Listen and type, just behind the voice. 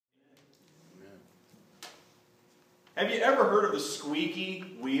Have you ever heard of the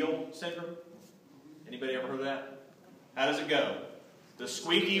squeaky wheel syndrome? Anybody ever heard of that? How does it go? The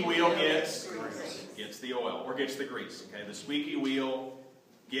squeaky wheel gets the oil, or gets the grease. Okay, the squeaky wheel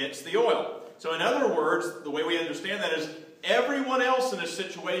gets the oil. So in other words, the way we understand that is everyone else in a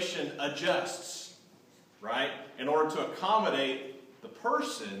situation adjusts, right, in order to accommodate the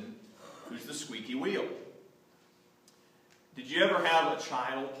person who's the squeaky wheel. Did you ever have a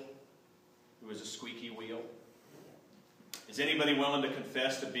child who was a squeaky wheel? Is anybody willing to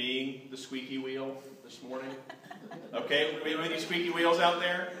confess to being the squeaky wheel this morning? Okay, we have any squeaky wheels out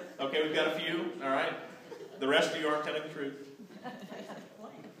there? Okay, we've got a few, all right. The rest of you aren't telling the truth.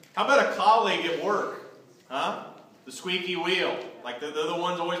 How about a colleague at work? Huh? The squeaky wheel. Like they're the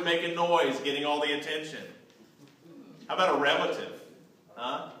ones always making noise, getting all the attention. How about a relative?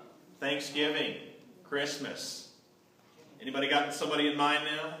 Huh? Thanksgiving, Christmas. Anybody got somebody in mind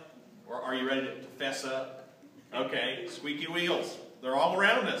now? Or are you ready to fess up? Okay, squeaky wheels. They're all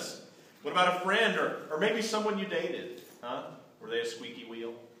around us. What about a friend or maybe someone you dated? Huh? Were they a squeaky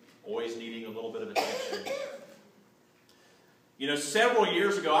wheel? Always needing a little bit of attention. You know, several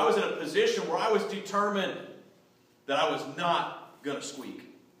years ago, I was in a position where I was determined that I was not going to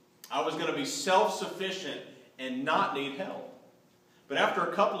squeak. I was going to be self-sufficient and not need help. But after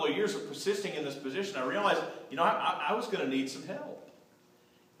a couple of years of persisting in this position, I realized, you know, I was going to need some help.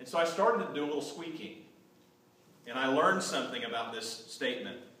 And so I started to do a little squeaking. And I learned something about this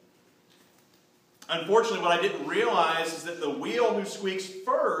statement. Unfortunately, what I didn't realize is that the wheel who squeaks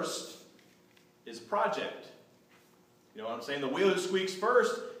first is a project. You know what I'm saying? The wheel who squeaks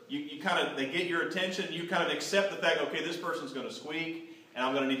first, they get your attention. You kind of accept the fact, okay, this person's going to squeak, and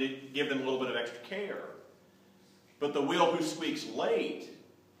I'm going to need to give them a little bit of extra care. But the wheel who squeaks late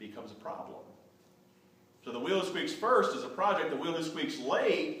becomes a problem. So the wheel who squeaks first is a project. The wheel who squeaks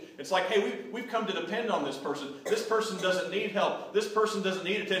late, it's like, hey, we've come to depend on this person. This person doesn't need help. This person doesn't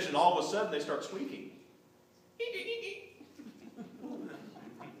need attention. And all of a sudden, they start squeaking.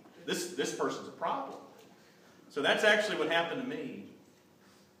 This person's a problem. So that's actually what happened to me.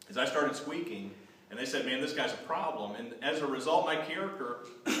 Is I started squeaking, and they said, man, this guy's a problem. And as a result, my character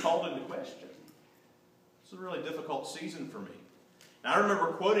was called into question. This was a really difficult season for me. Now, I remember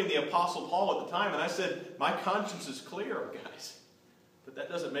quoting the Apostle Paul at the time, and I said, my conscience is clear, guys, but that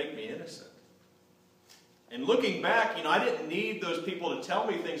doesn't make me innocent. And looking back, you know, I didn't need those people to tell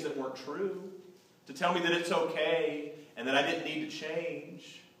me things that weren't true, to tell me that it's okay, and that I didn't need to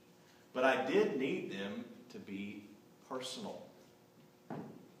change, but I did need them to be personal.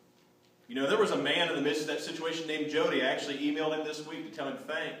 You know, there was a man in the midst of that situation named Jody. I actually emailed him this week to tell him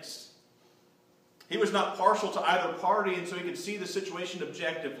thanks. He was not partial to either party, and so he could see the situation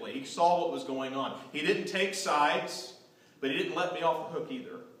objectively. He saw what was going on. He didn't take sides, but he didn't let me off the hook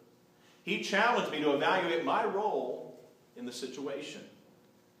either. He challenged me to evaluate my role in the situation.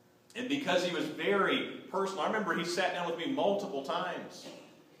 And because he was very personal, I remember he sat down with me multiple times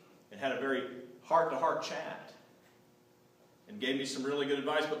and had a very heart-to-heart chat and gave me some really good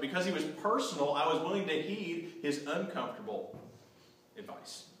advice. But because he was personal, I was willing to heed his uncomfortable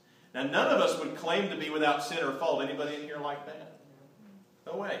advice. Now, none of us would claim to be without sin or fault. Anybody in here like that?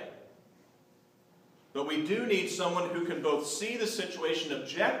 No way. But we do need someone who can both see the situation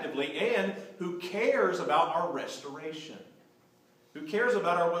objectively and who cares about our restoration, who cares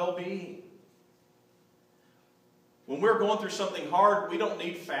about our well-being. When we're going through something hard, we don't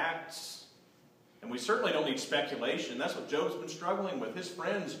need facts, and we certainly don't need speculation. That's what Job's been struggling with. His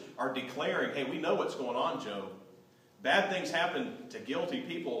friends are declaring, hey, we know what's going on, Job. Bad things happen to guilty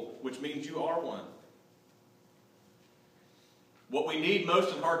people, which means you are one. What we need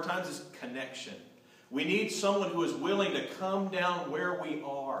most in hard times is connection. We need someone who is willing to come down where we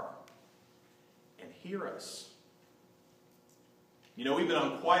are and hear us. You know, we've been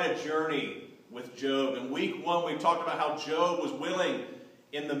on quite a journey with Job. In week 1, we talked about how Job was willing,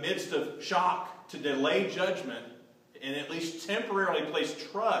 in the midst of shock, to delay judgment and at least temporarily place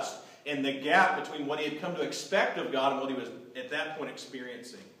trust in the gap between what he had come to expect of God and what he was at that point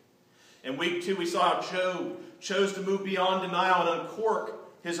experiencing. In week 2, we saw how Job chose to move beyond denial and uncork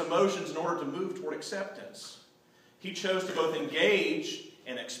his emotions in order to move toward acceptance. He chose to both engage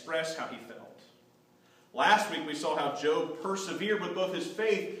and express how he felt. Last week, we saw how Job persevered with both his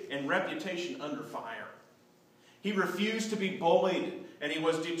faith and reputation under fire. He refused to be bullied, and he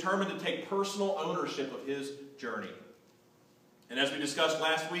was determined to take personal ownership of his journey. And as we discussed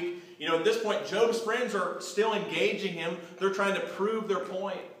last week, you know, at this point, Job's friends are still engaging him. They're trying to prove their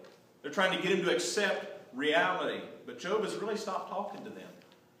point. They're trying to get him to accept reality. But Job has really stopped talking to them.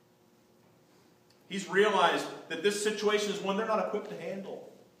 He's realized that this situation is one they're not equipped to handle.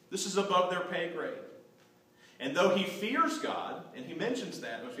 This is above their pay grade. And though he fears God, and he mentions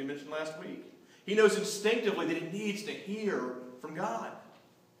that, which we mentioned last week, he knows instinctively that he needs to hear from God.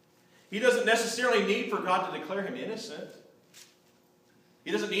 He doesn't necessarily need for God to declare him innocent.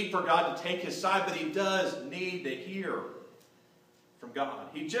 He doesn't need for God to take his side, but he does need to hear from God.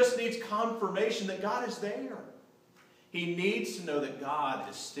 He just needs confirmation that God is there. He needs to know that God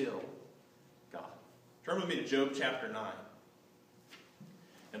is still God. Turn with me to Job chapter 9.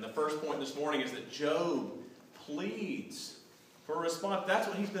 And the first point this morning is that Job pleads for a response. That's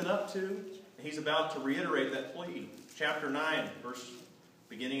what he's been up to. And he's about to reiterate that plea. Chapter 9,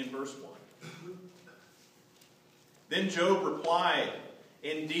 beginning in verse 1. Then Job replied,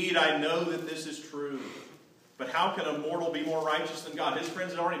 "Indeed, I know that this is true. But how can a mortal be more righteous than God?" His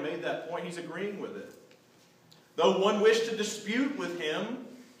friends had already made that point. He's agreeing with it. "Though one wished to dispute with him,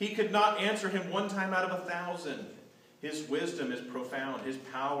 he could not answer him 1 time out of 1,000. His wisdom is profound. His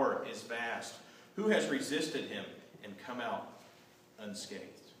power is vast. Who has resisted him and come out unscathed?"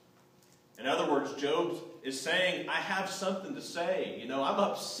 In other words, Job is saying, I have something to say. I'm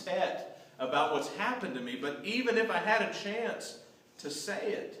upset about what's happened to me, but even if I had a chance to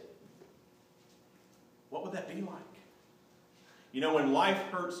say it, what would that be like? When life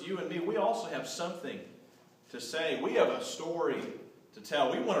hurts you and me, we also have something to say. We have a story to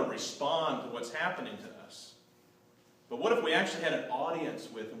tell. We want to respond to what's happening to us. But what if we actually had an audience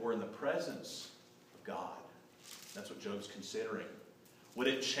with and we're in the presence of God? That's what Job's considering. Would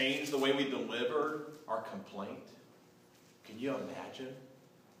it change the way we deliver our complaint? Can you imagine?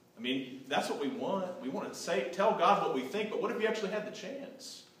 That's what we want. We want to tell God what we think, but what if you actually had the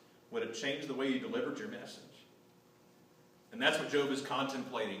chance? Would it change the way you delivered your message? And that's what Job is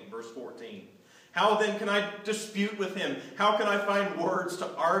contemplating, verse 14. How then can I dispute with him? How can I find words to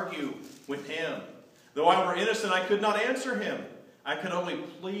argue with him? Though I were innocent, I could not answer him. I can only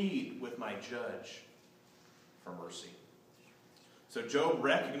plead with my judge for mercy. So Job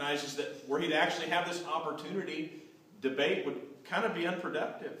recognizes that were he to actually have this opportunity, debate would kind of be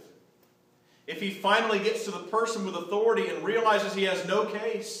unproductive. If he finally gets to the person with authority and realizes he has no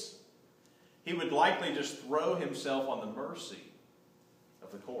case, he would likely just throw himself on the mercy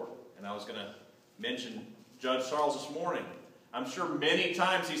of the court. And I was going to mention Judge Charles this morning. I'm sure many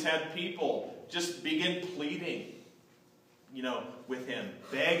times he's had people just begin pleading, with him,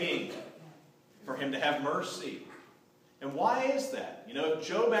 begging for him to have mercy. And why is that? If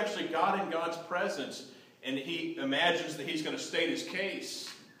Job actually got in God's presence and he imagines that he's going to state his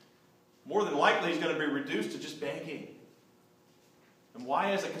case, more than likely he's going to be reduced to just begging. And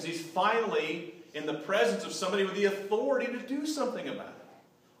why is it? Because he's finally in the presence of somebody with the authority to do something about it.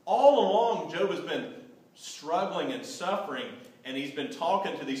 All along, Job has been struggling and suffering, and he's been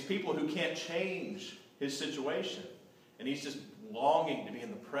talking to these people who can't change his situation. And he's just longing to be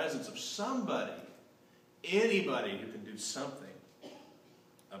in the presence of somebody, anybody who can do something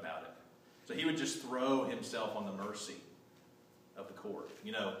about it. So he would just throw himself on the mercy of the court.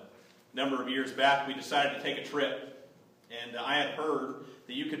 A number of years back, we decided to take a trip. And I had heard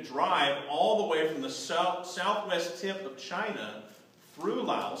that you could drive all the way from the southwest tip of China through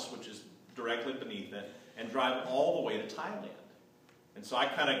Laos, which is directly beneath it, and drive all the way to Thailand. And so I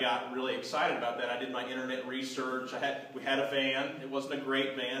kind of got really excited about that. I did my internet research. We had a van. It wasn't a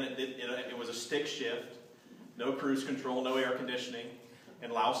great van. It was a stick shift. No cruise control, no air conditioning.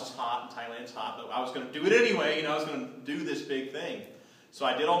 And Laos is hot and Thailand's hot. But I was going to do it anyway. I was going to do this big thing. So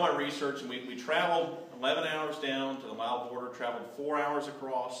I did all my research, and we traveled 11 hours down to the Lao border, traveled 4 hours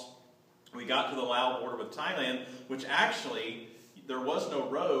across. We got to the Lao border with Thailand, which actually, there was no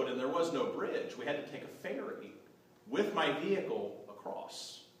road and there was no bridge. We had to take a ferry with my vehicle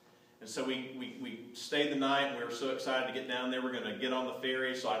across. And so we stayed the night, and we were so excited to get down there. We're going to get on the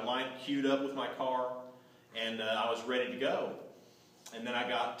ferry, so I queued up with my car, and I was ready to go. And then I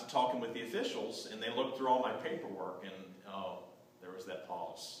got to talking with the officials, and they looked through all my paperwork, and there was that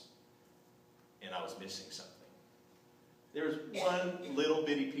pause. And I was missing something. There was one little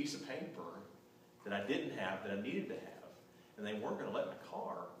bitty piece of paper that I didn't have that I needed to have, and they weren't going to let my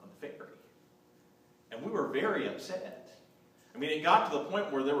car on the ferry. And we were very upset. It got to the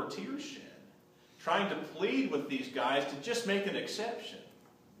point where there were tears shed, trying to plead with these guys to just make an exception.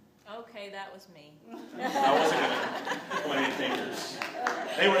 Okay, that was me. I wasn't going to point any fingers.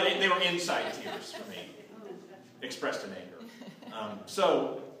 They were inside tears for me, expressed in anger.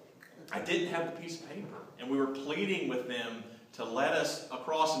 So I didn't have the piece of paper, and we were pleading with them to let us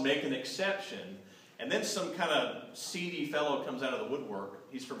across and make an exception. And then some kind of seedy fellow comes out of the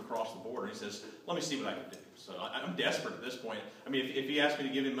woodwork. He's from across the border. He says, "Let me see what I can do." So I'm desperate at this point. If he asked me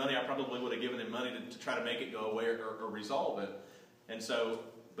to give him money, I probably would have given him money to try to make it go away or resolve it. And so,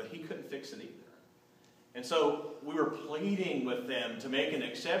 but he couldn't fix it either. And so we were pleading with them to make an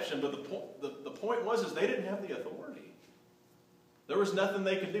exception, but the point was is they didn't have the authority. There was nothing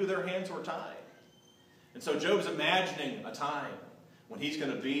they could do. Their hands were tied. And so Job's imagining a time when he's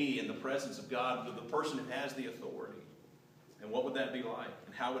going to be in the presence of God with the person who has the authority. And what would that be like?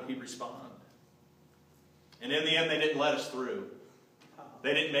 And how would he respond? And in the end, they didn't let us through.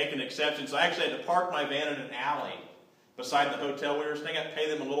 They didn't make an exception. So I actually had to park my van in an alley beside the hotel we were staying at, pay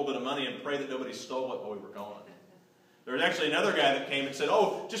them a little bit of money, and pray that nobody stole it while we were gone. There was actually another guy that came and said,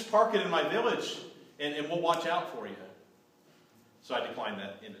 "Oh, just park it in my village, and we'll watch out for you." So I declined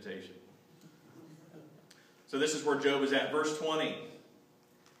that invitation. So this is where Job is at. Verse 20.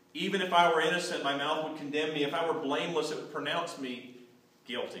 Even if I were innocent, my mouth would condemn me. If I were blameless, it would pronounce me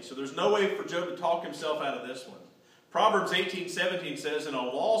guilty. So there's no way for Job to talk himself out of this one. Proverbs 18:17 says, in a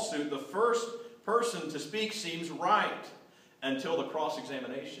lawsuit, the first person to speak seems right until the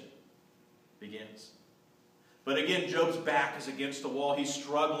cross-examination begins. But again, Job's back is against the wall. He's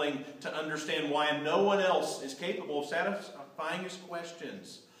struggling to understand why no one else is capable of satisfying his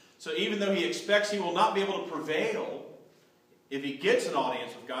questions. So even though he expects he will not be able to prevail, if he gets an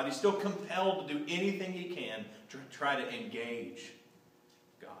audience with God, he's still compelled to do anything he can to try to engage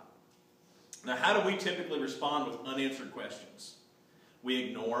God. Now, how do we typically respond with unanswered questions? We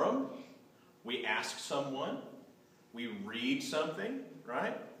ignore them. We ask someone. We read something,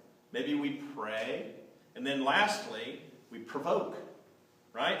 right? Maybe we pray. And then lastly, we provoke,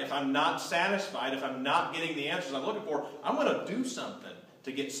 right? If I'm not satisfied, if I'm not getting the answers I'm looking for, I'm going to do something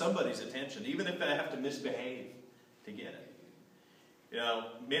to get somebody's attention, even if I have to misbehave to get it. You know,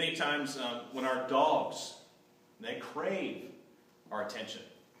 many times when our dogs, they crave our attention.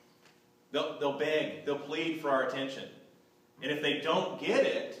 They'll beg, they'll plead for our attention. And if they don't get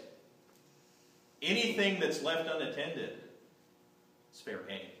it, anything that's left unattended is fair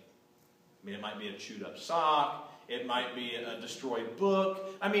game. I mean, it might be a chewed up sock. It might be a destroyed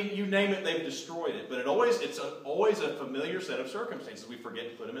book. I mean, you name it, they've destroyed it. But it's always a familiar set of circumstances. We forget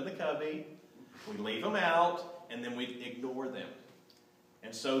to put them in the cubby. We leave them out. And then we ignore them.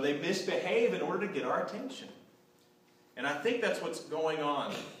 And so they misbehave in order to get our attention. And I think that's what's going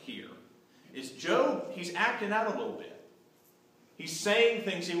on here. Is Job, he's acting out a little bit. He's saying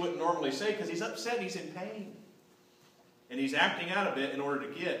things he wouldn't normally say because he's upset and he's in pain. And he's acting out a bit in order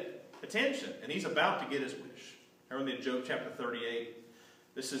to get attention. And he's about to get his wish. Turn to Job chapter 38.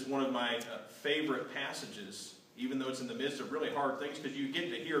 This is one of my favorite passages, even though it's in the midst of really hard things, because you get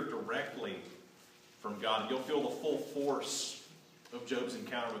to hear directly from God. You'll feel the full force of Job's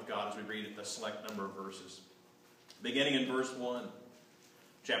encounter with God as we read a select number of verses. Beginning in verse 1,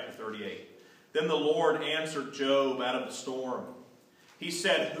 chapter 38. Then the Lord answered Job out of the storm. He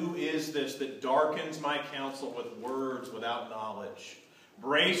said, "Who is this that darkens my counsel with words without knowledge?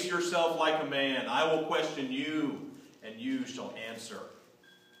 Brace yourself like a man. I will question you, and you shall answer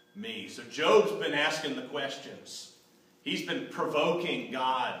me." So Job's been asking the questions. He's been provoking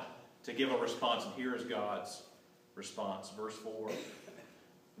God to give a response. And here is God's response. Verse 4.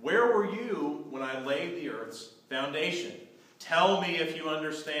 "Where were you when I laid the earth's foundation? Tell me if you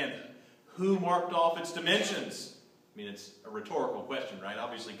understand it. Who marked off its dimensions?" I mean, it's a rhetorical question, right?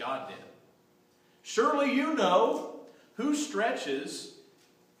 Obviously God did. "Surely you know. Who stretches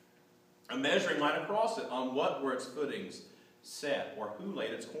a measuring line across it? On what were its footings set? Or who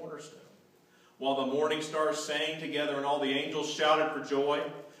laid its cornerstone? While the morning stars sang together and all the angels shouted for joy?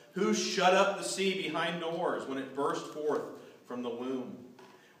 Who shut up the sea behind doors when it burst forth from the womb?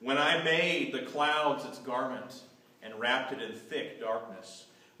 When I made the clouds its garment and wrapped it in thick darkness?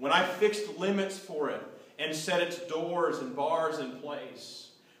 When I fixed limits for it and set its doors and bars in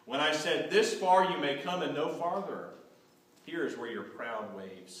place? When I said, 'This far you may come and no farther,' here is where your proud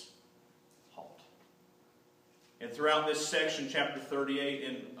waves halt." And throughout this section, chapter 38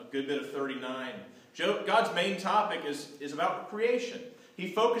 and a good bit of 39, God's main topic is about creation.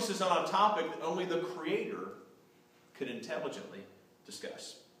 He focuses on a topic that only the Creator could intelligently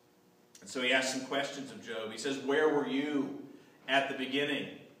discuss. And so he asks some questions of Job. He says, "Where were you at the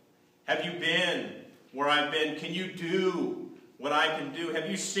beginning? Have you been where I've been? Can you do what I can do? Have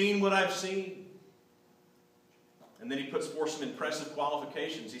you seen what I've seen?" And then he puts forth some impressive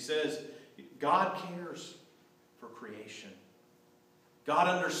qualifications. He says, God cares for creation. God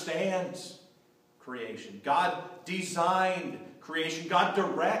understands creation. God designed creation. God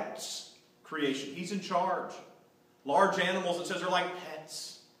directs creation. He's in charge. Large animals, it says, are like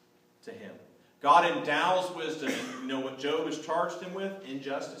pets to him. God endows wisdom. And you know what Job has charged him with?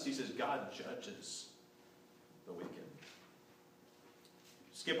 Injustice. He says God judges the wicked.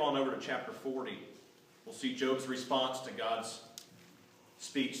 Skip on over to chapter 40. We'll see Job's response to God's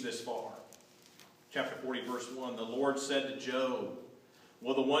speech this far. Chapter 40, verse 1, the Lord said to Job,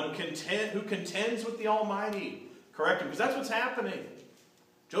 will the one who contends with the Almighty correct him? Because that's what's happening.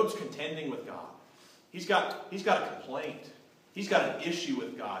 Job's contending with God. He's got a complaint. He's got an issue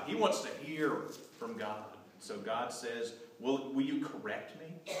with God. He wants to hear from God. So God says, will you correct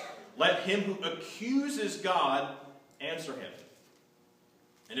me? Let him who accuses God answer him.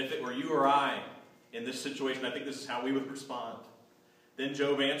 And if it were you or I in this situation, I think this is how we would respond. Then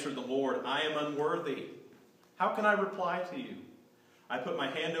Job answered the Lord, I am unworthy. How can I reply to you? I put my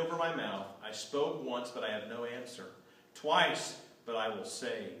hand over my mouth. I spoke once, but I have no answer. Twice, but I will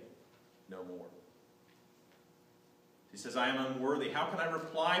say no more. He says, I am unworthy. How can I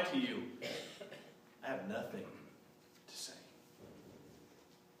reply to you? I have nothing to say.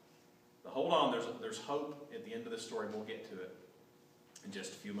 But hold on, there's hope at the end of the story, and we'll get to it in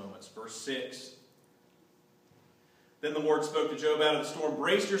just a few moments. Verse 6. Then the Lord spoke to Job out of the storm.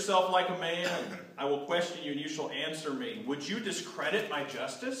 Brace yourself like a man. I will question you, and you shall answer me. Would you discredit my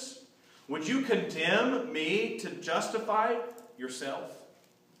justice? Would you condemn me to justify yourself?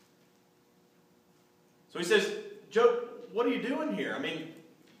 So he says, Job, what are you doing here? I mean,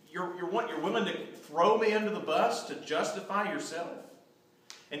 you're willing to throw me under the bus to justify yourself?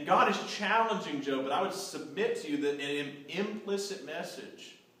 And God is challenging Job, but I would submit to you that an implicit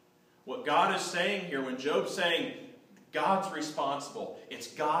message. What God is saying here, when Job's saying, God's responsible, it's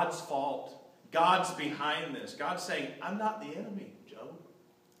God's fault, God's behind this. God's saying, I'm not the enemy, Job.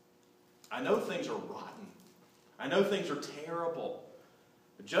 I know things are rotten. I know things are terrible.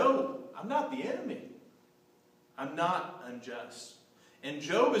 But Job, I'm not the enemy. I'm not unjust. And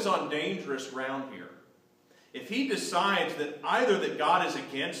Job is on dangerous ground here. If he decides that either that God is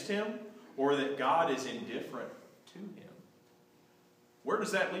against him or that God is indifferent to him, where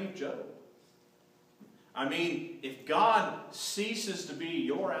does that leave Job? I mean, if God ceases to be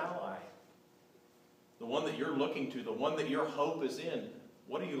your ally, the one that you're looking to, the one that your hope is in,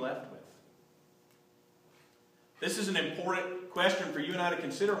 what are you left with? This is an important question for you and I to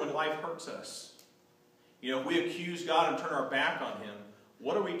consider when life hurts us. You know, if we accuse God and turn our back on him,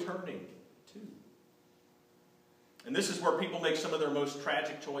 what are we turning to? And this is where people make some of their most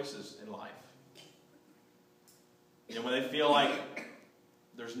tragic choices in life. You know, when they feel like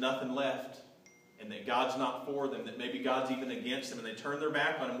there's nothing left and that God's not for them, that maybe God's even against them, and they turn their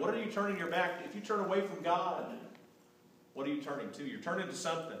back on him. What are you turning your back to? If you turn away from God, what are you turning to? You're turning to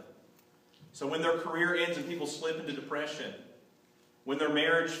something. So when their career ends and people slip into depression, when their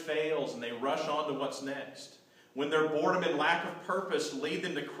marriage fails and they rush on to what's next, when their boredom and lack of purpose lead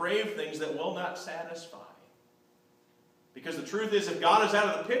them to crave things that will not satisfy. Because the truth is, if God is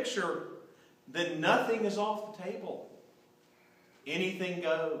out of the picture, then nothing is off the table. Anything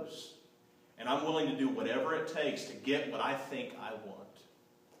goes. And I'm willing to do whatever it takes to get what I think I want.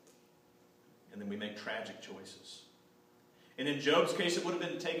 And then we make tragic choices. And in Job's case, it would have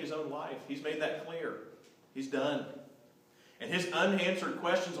been to take his own life. He's made that clear. He's done. And his unanswered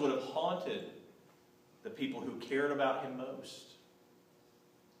questions would have haunted the people who cared about him most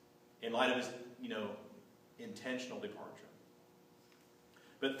in light of his, intentional departure.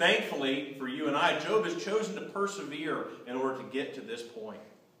 But thankfully for you and I, Job has chosen to persevere in order to get to this point.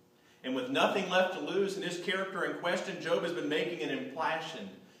 And with nothing left to lose and his character in question, Job has been making an impassioned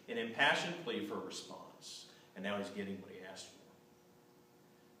plea for a response. And now he's getting what he asked for.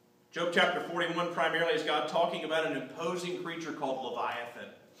 Job chapter 41 primarily is God talking about an imposing creature called Leviathan.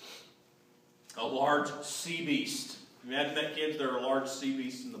 A large sea beast. Imagine that, kids, there are large sea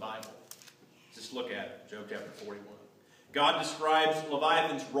beasts in the Bible. Just look at it, Job chapter 41. God describes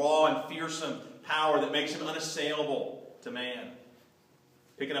Leviathan's raw and fearsome power that makes him unassailable to man.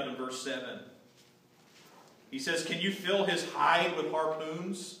 Picking up in verse 7. He says, can you fill his hide with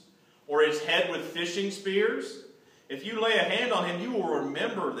harpoons or his head with fishing spears? If you lay a hand on him, you will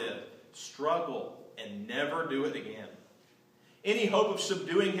remember the struggle and never do it again. Any hope of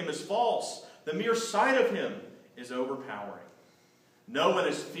subduing him is false. The mere sight of him is overpowering. No one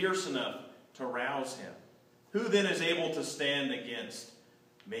is fierce enough to rouse him. Who then is able to stand against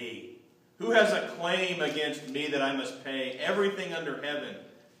me? Who has a claim against me that I must pay? Everything under heaven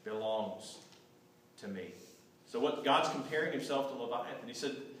belongs to me. So what God's comparing himself to Leviathan. He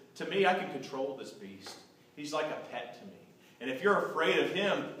said, to me, I can control this beast. He's like a pet to me. And if you're afraid of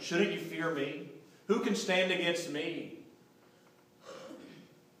him, shouldn't you fear me? Who can stand against me?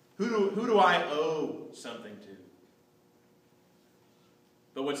 Who do I owe something to?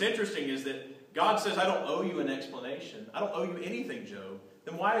 But what's interesting is that God says, I don't owe you an explanation. I don't owe you anything, Job.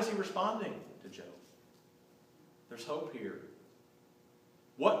 Then why is he responding to Job? There's hope here.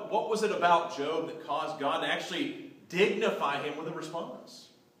 What was it about Job that caused God to actually dignify him with a response?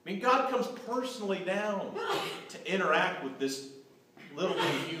 I mean, God comes personally down to interact with this little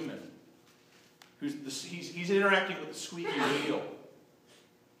human. He's interacting with the squeaky wheel.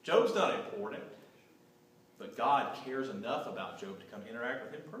 Job's not important, but God cares enough about Job to come interact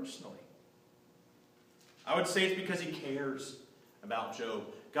with him personally. I would say it's because he cares about Job.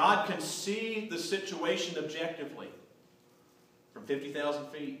 God can see the situation objectively from 50,000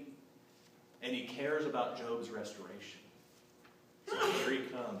 feet, and he cares about Job's restoration. So here he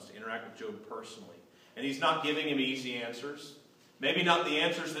comes to interact with Job personally. And he's not giving him easy answers. Maybe not the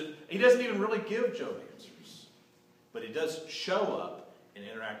answers that... He doesn't even really give Job answers. But he does show up and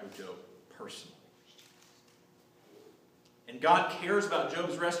interact with Job personally. And God cares about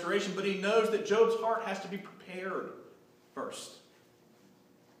Job's restoration, but he knows that Job's heart has to be prepared first.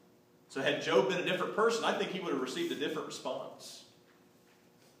 So had Job been a different person, I think he would have received a different response.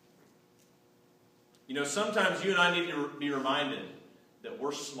 You know, sometimes you and I need to be reminded that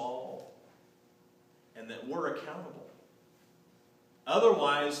we're small and that we're accountable.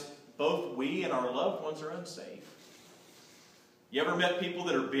 Otherwise, both we and our loved ones are unsafe. You ever met people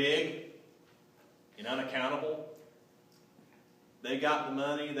that are big and unaccountable? They got the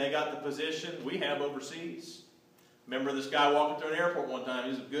money, they got the position we have overseas. Remember this guy walking through an airport one time. He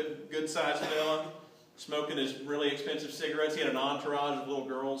was a good-sized fella, smoking his really expensive cigarettes. He had an entourage of little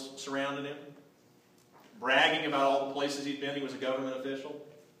girls surrounding him, bragging about all the places he'd been. He was a government official.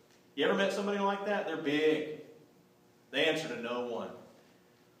 You ever met somebody like that? They're big. They answer to no one.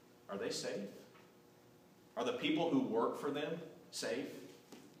 Are they safe? Are the people who work for them safe?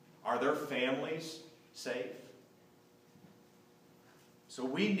 Are their families safe? So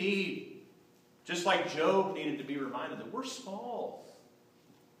we need, just like Job needed to be reminded that we're small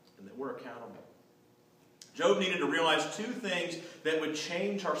and that we're accountable. Job needed to realize two things that would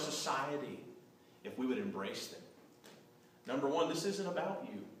change our society if we would embrace them. Number one, this isn't about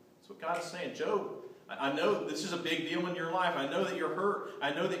you. That's what God is saying. Job, I know this is a big deal in your life. I know that you're hurt.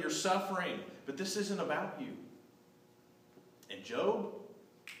 I know that you're suffering. But this isn't about you. And Job,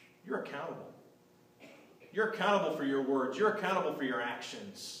 you're accountable. You're accountable for your words. You're accountable for your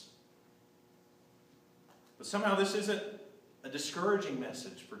actions. But somehow this isn't a discouraging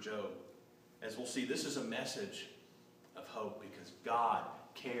message for Job. As we'll see, this is a message of hope because God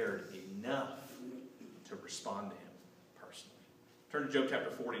cared enough to respond to him personally. Turn to Job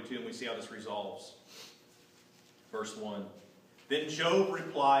chapter 42 and we see how this resolves. Verse 1. Then Job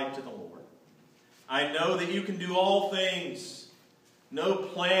replied to the Lord, I know that you can do all things. No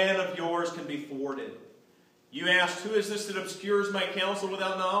plan of yours can be thwarted. You asked, who is this that obscures my counsel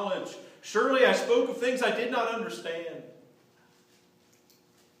without knowledge? Surely I spoke of things I did not understand.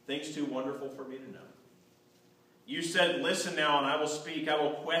 Things too wonderful for me to know. You said, listen now and I will speak. I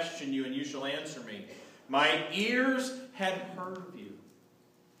will question you and you shall answer me. My ears had heard of you,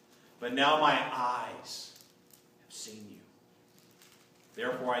 but now my eyes have seen you.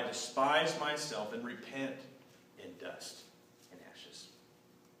 Therefore I despise myself and repent in dust and ashes.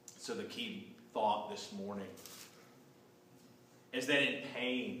 So the key thought this morning is that in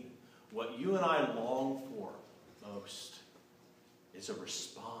pain, what you and I long for most is a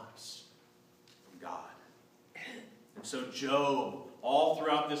response from God. And so Job, all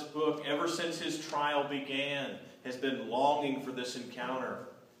throughout this book, ever since his trial began, has been longing for this encounter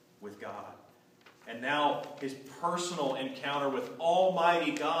with God. And now his personal encounter with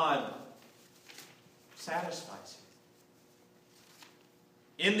Almighty God satisfies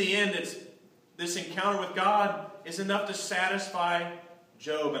him. In the end, this encounter with God is enough to satisfy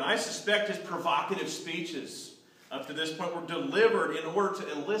Job. And I suspect his provocative speeches up to this point were delivered in order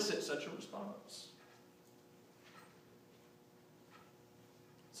to elicit such a response.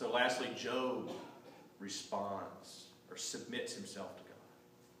 So lastly, Job responds or submits himself to God.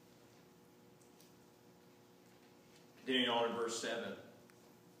 Continuing on in verse 7,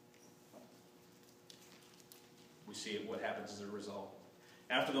 we see what happens as a result.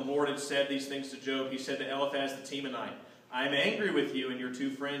 After the Lord had said these things to Job, he said to Eliphaz the Temanite, I am angry with you and your two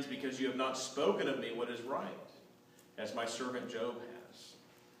friends because you have not spoken of me what is right, as my servant Job has.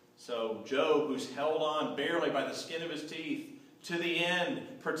 So Job, who's held on barely by the skin of his teeth to the end,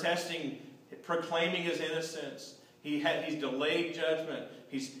 protesting, proclaiming his innocence. He's delayed judgment.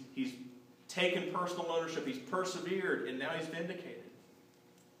 He's taken personal ownership. He's persevered, and now he's vindicated.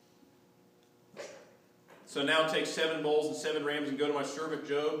 So now take 7 bulls and 7 rams and go to my servant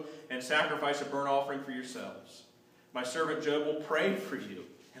Job and sacrifice a burnt offering for yourselves. My servant Job will pray for you,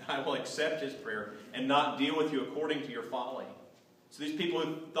 and I will accept his prayer and not deal with you according to your folly. So these people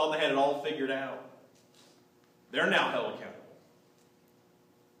who thought they had it all figured out, they're now held accountable.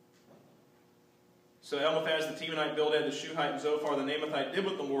 So Eliphaz the Temanite, Bildad the Shuhite, and Zophar the Naamathite did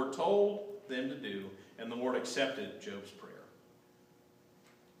what the Lord told them to do, and the Lord accepted Job's prayer.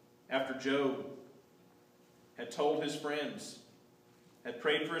 After Job had told his friends, had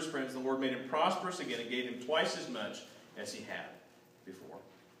prayed for his friends, the Lord made him prosperous again and gave him twice as much as he had before.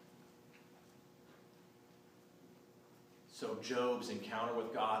 So Job's encounter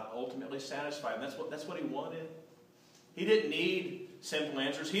with God ultimately satisfied him. That's what he wanted. He didn't need simple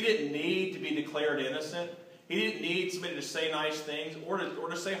answers. He didn't need to be declared innocent. He didn't need somebody to say nice things or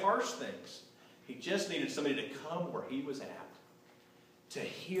to say harsh things. He just needed somebody to come where he was at, to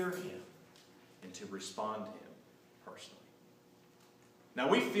hear him, and to respond to him personally. Now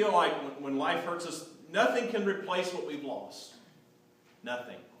we feel like when life hurts us, nothing can replace what we've lost.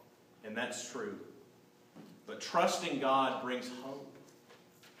 Nothing. And that's true. But trusting God brings hope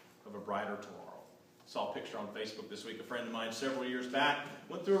of a brighter tomorrow. I saw a picture on Facebook this week. A friend of mine several years back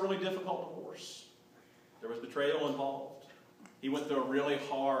went through a really difficult divorce. There was betrayal involved. He went through a really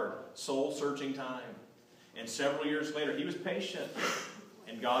hard, soul-searching time. And several years later, he was patient.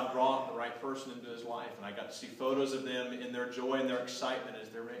 And God brought the right person into his life. And I got to see photos of them in their joy and their excitement as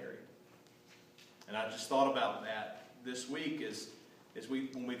they're married. And I just thought about that this week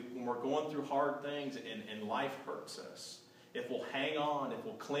when we're going through hard things and life hurts us. If we'll hang on, if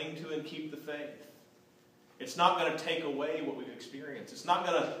we'll cling to and keep the faith, it's not going to take away what we've experienced. It's not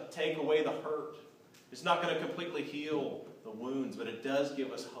going to take away the hurt. It's not going to completely heal the wounds, but it does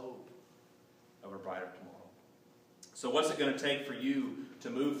give us hope of a brighter tomorrow. So what's it going to take for you to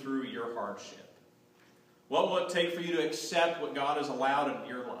move through your hardship? What will it take for you to accept what God has allowed in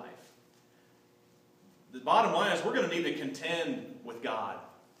your life? The bottom line is we're going to need to contend with God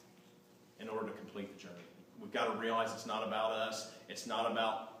in order to complete the journey. We've got to realize it's not about us. It's not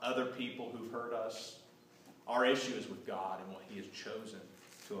about other people who've hurt us. Our issue is with God and what He has chosen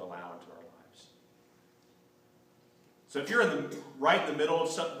to allow into our lives. So if you're right in the middle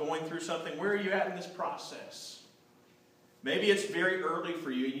of going through something, where are you at in this process? Maybe it's very early for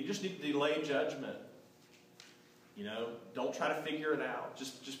you and you just need to delay judgment. Don't try to figure it out.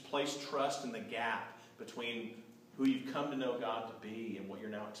 Just place trust in the gap between who you've come to know God to be and what you're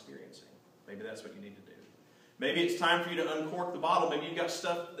now experiencing. Maybe that's what you need to do. Maybe it's time for you to uncork the bottle. Maybe you've got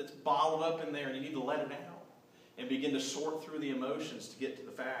stuff that's bottled up in there and you need to let it out and begin to sort through the emotions to get to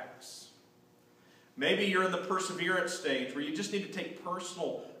the facts. Maybe you're in the perseverance stage where you just need to take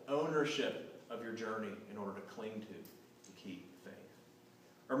personal ownership of your journey in order to cling to and keep faith.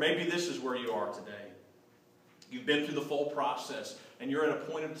 Or maybe this is where you are today. You've been through the full process and you're at a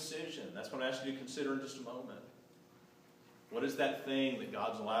point of decision. That's what I'm asking you to consider in just a moment. What is that thing that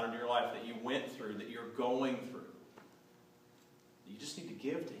God's allowed into your life that you went through, that you're going through? You just need to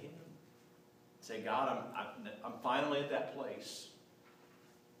give to Him. Say, God, I'm finally at that place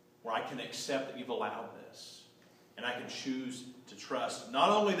where I can accept that you've allowed this. And I can choose to trust. Not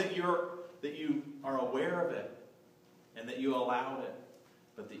only that you are aware of it and that you allowed it,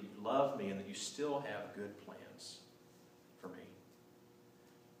 but that you love me and that you still have good plans for me.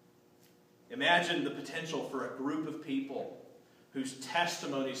 Imagine the potential for a group of people whose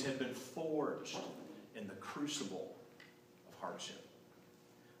testimonies have been forged in the crucible of hardship.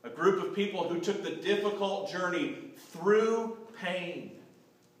 A group of people who took the difficult journey through pain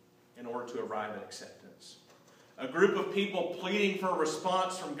in order to arrive at acceptance. A group of people pleading for a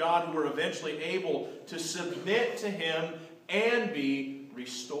response from God who were eventually able to submit to Him and be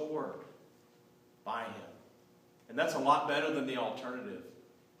restored by Him. And that's a lot better than the alternative.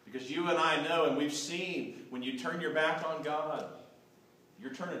 Because you and I know, and we've seen, when you turn your back on God,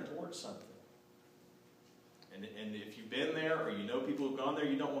 you're turning towards something. And if you've been there or you know people who've gone there,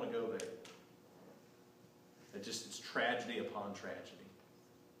 you don't want to go there. It's tragedy upon tragedy.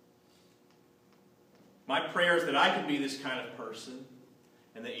 My prayer is that I can be this kind of person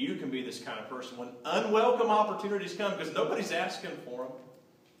and that you can be this kind of person when unwelcome opportunities come, because nobody's asking for them.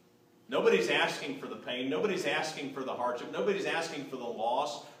 Nobody's asking for the pain. Nobody's asking for the hardship. Nobody's asking for the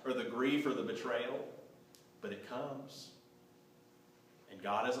loss or the grief or the betrayal. But it comes. And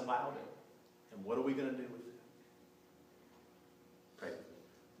God has allowed it. And what are we going to do with it? Pray.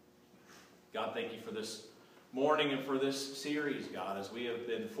 God, thank you for this morning and for this series, God, as we have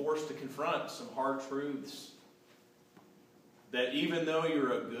been forced to confront some hard truths. That even though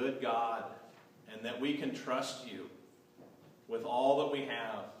you're a good God and that we can trust you with all that we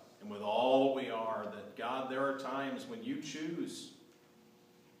have and with all that we are, that God, there are times when you choose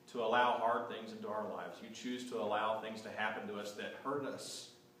to allow hard things into our lives. You choose to allow things to happen to us that hurt us,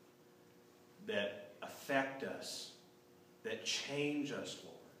 that affect us, that change us,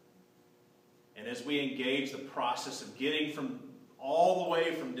 Lord. And as we engage the process of getting from all the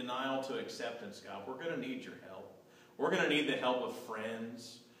way from denial to acceptance, God, we're going to need your help. We're going to need the help of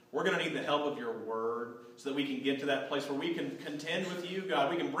friends. We're going to need the help of your word so that we can get to that place where we can contend with you,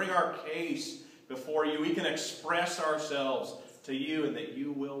 God. We can bring our case before you. We can express ourselves to you and that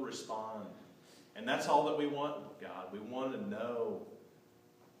you will respond. And that's all that we want, God. We want to know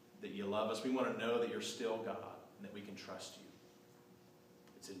that you love us. We want to know that you're still God and that we can trust you.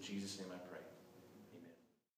 It's in Jesus' name I pray.